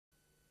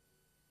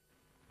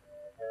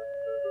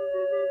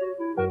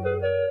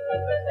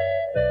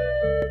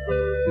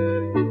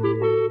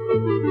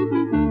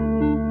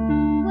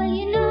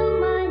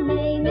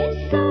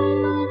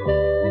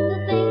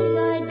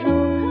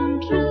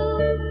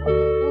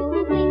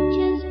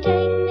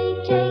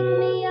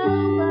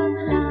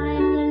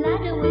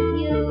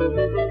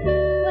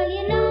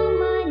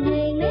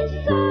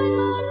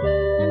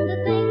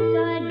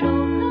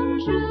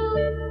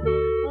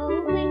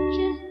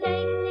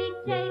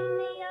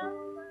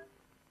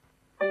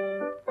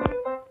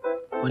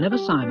Whenever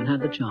Simon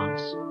had the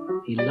chance,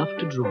 he loved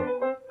to draw.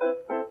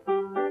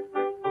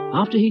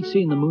 After he'd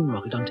seen the moon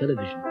rocket on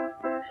television,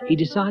 he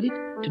decided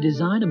to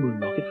design a moon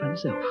rocket for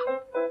himself.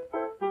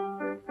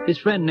 His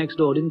friend next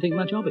door didn't think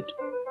much of it.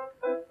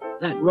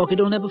 That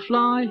rocket'll never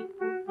fly.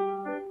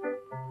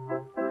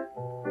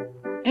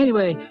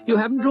 Anyway, you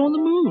haven't drawn the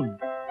moon.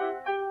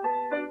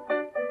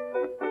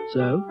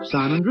 So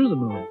Simon drew the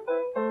moon.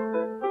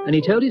 And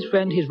he told his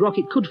friend his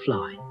rocket could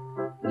fly,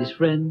 but his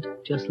friend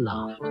just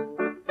laughed.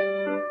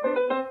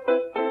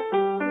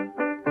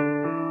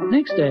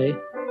 Next day,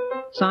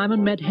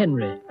 Simon met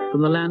Henry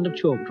from the land of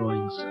chalk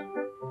drawings.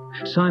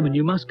 "Simon,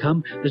 you must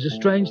come. There's a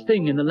strange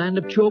thing in the land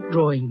of chalk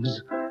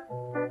drawings."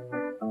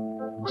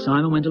 Well,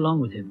 Simon went along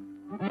with him.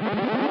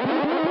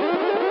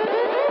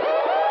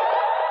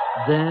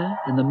 There,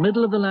 in the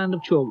middle of the land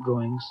of chalk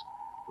drawings,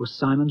 was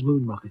Simon's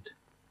moon rocket.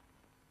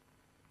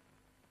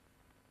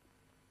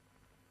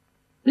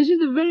 "This is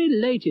the very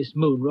latest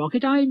moon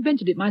rocket. I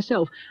invented it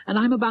myself, and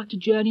I'm about to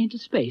journey into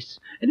space.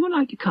 Anyone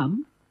like to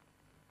come?"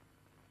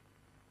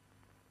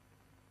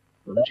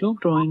 Well, the chalk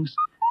drawings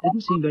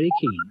didn't seem very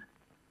keen,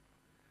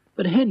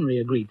 but Henry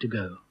agreed to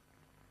go.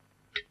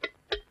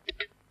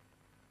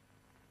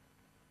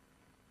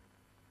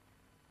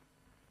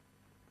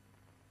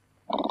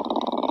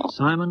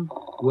 Simon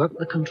worked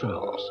the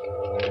controls.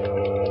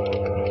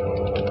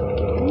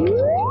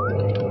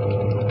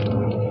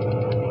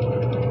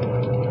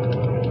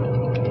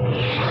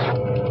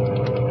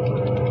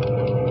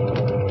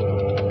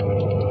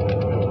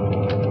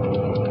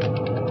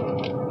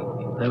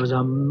 There was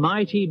a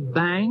mighty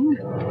bang,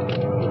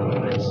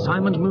 and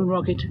Simon's moon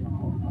rocket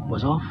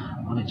was off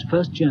on its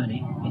first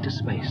journey into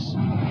space.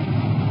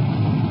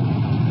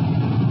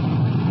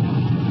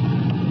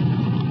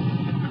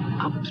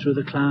 Up through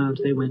the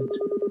clouds they went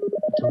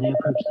until they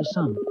approached the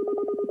sun.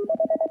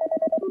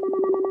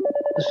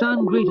 The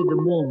sun greeted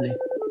them warmly.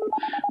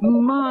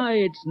 "My,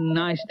 it's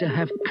nice to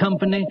have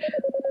company.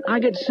 I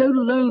get so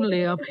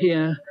lonely up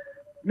here.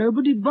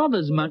 Nobody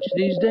bothers much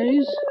these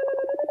days."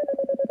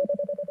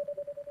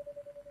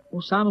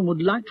 Well, Simon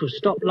would like to have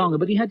stopped longer,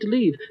 but he had to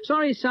leave.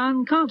 "Sorry,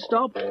 son, can't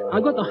stop.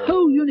 I've got the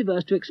whole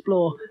universe to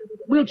explore.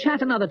 We'll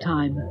chat another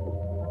time."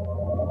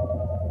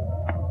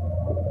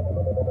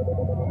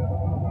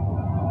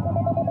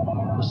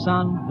 The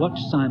sun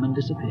watched Simon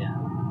disappear.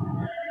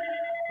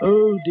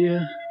 "Oh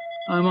dear,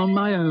 I'm on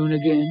my own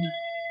again."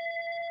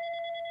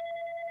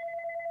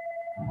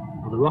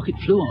 Well, the rocket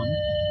flew on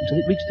until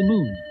it reached the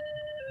moon.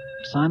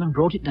 Simon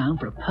brought it down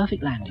for a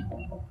perfect landing.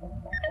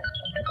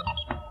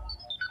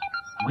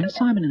 When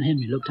Simon and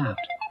Henry looked out,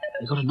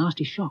 they got a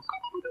nasty shock.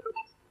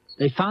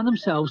 They found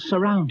themselves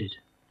surrounded.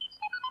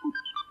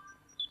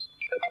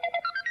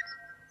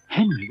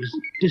 Henry was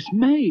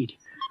dismayed.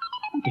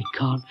 "We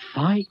can't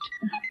fight.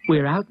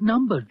 We're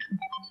outnumbered."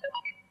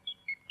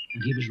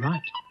 And he was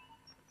right.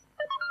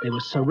 They were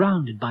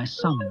surrounded by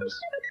sums,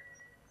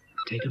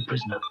 taken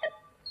prisoner.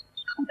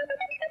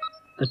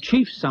 The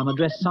chief sum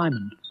addressed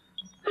Simon.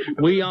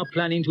 "We are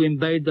planning to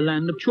invade the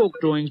land of chalk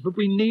drawings, but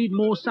we need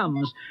more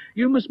sums.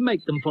 You must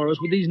make them for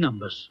us with these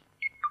numbers."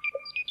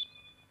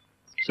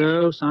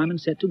 So Simon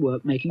set to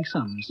work making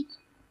sums.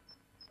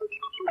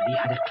 And he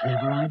had a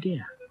clever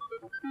idea.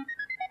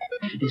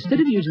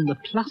 Instead of using the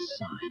plus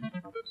sign,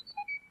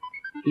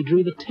 he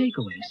drew the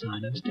takeaway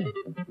sign instead.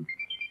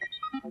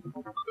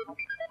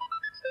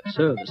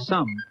 So the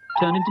sum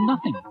turned into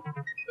nothing,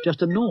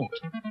 just a naught.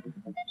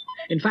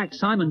 In fact,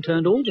 Simon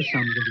turned all the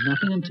sums into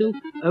nothing until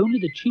only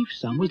the chief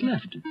sum was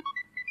left.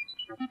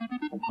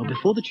 Well,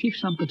 before the chief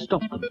sum could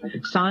stop them,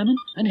 Simon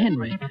and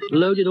Henry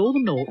loaded all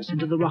the noughts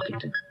into the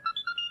rocket.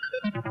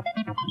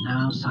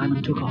 Now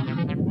Simon took off.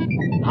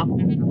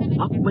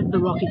 Up went the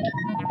rocket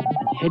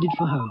and headed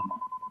for home.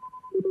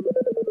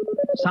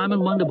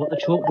 Simon wondered what the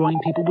chalk drawing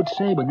people would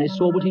say when they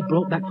saw what he'd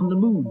brought back from the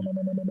moon.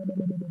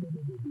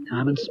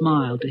 Simon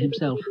smiled to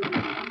himself.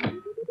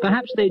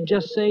 Perhaps they'd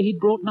just say he'd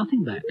brought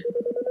nothing back,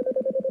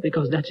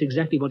 because that's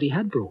exactly what he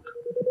had brought.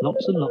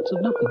 Lots and lots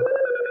of nothing.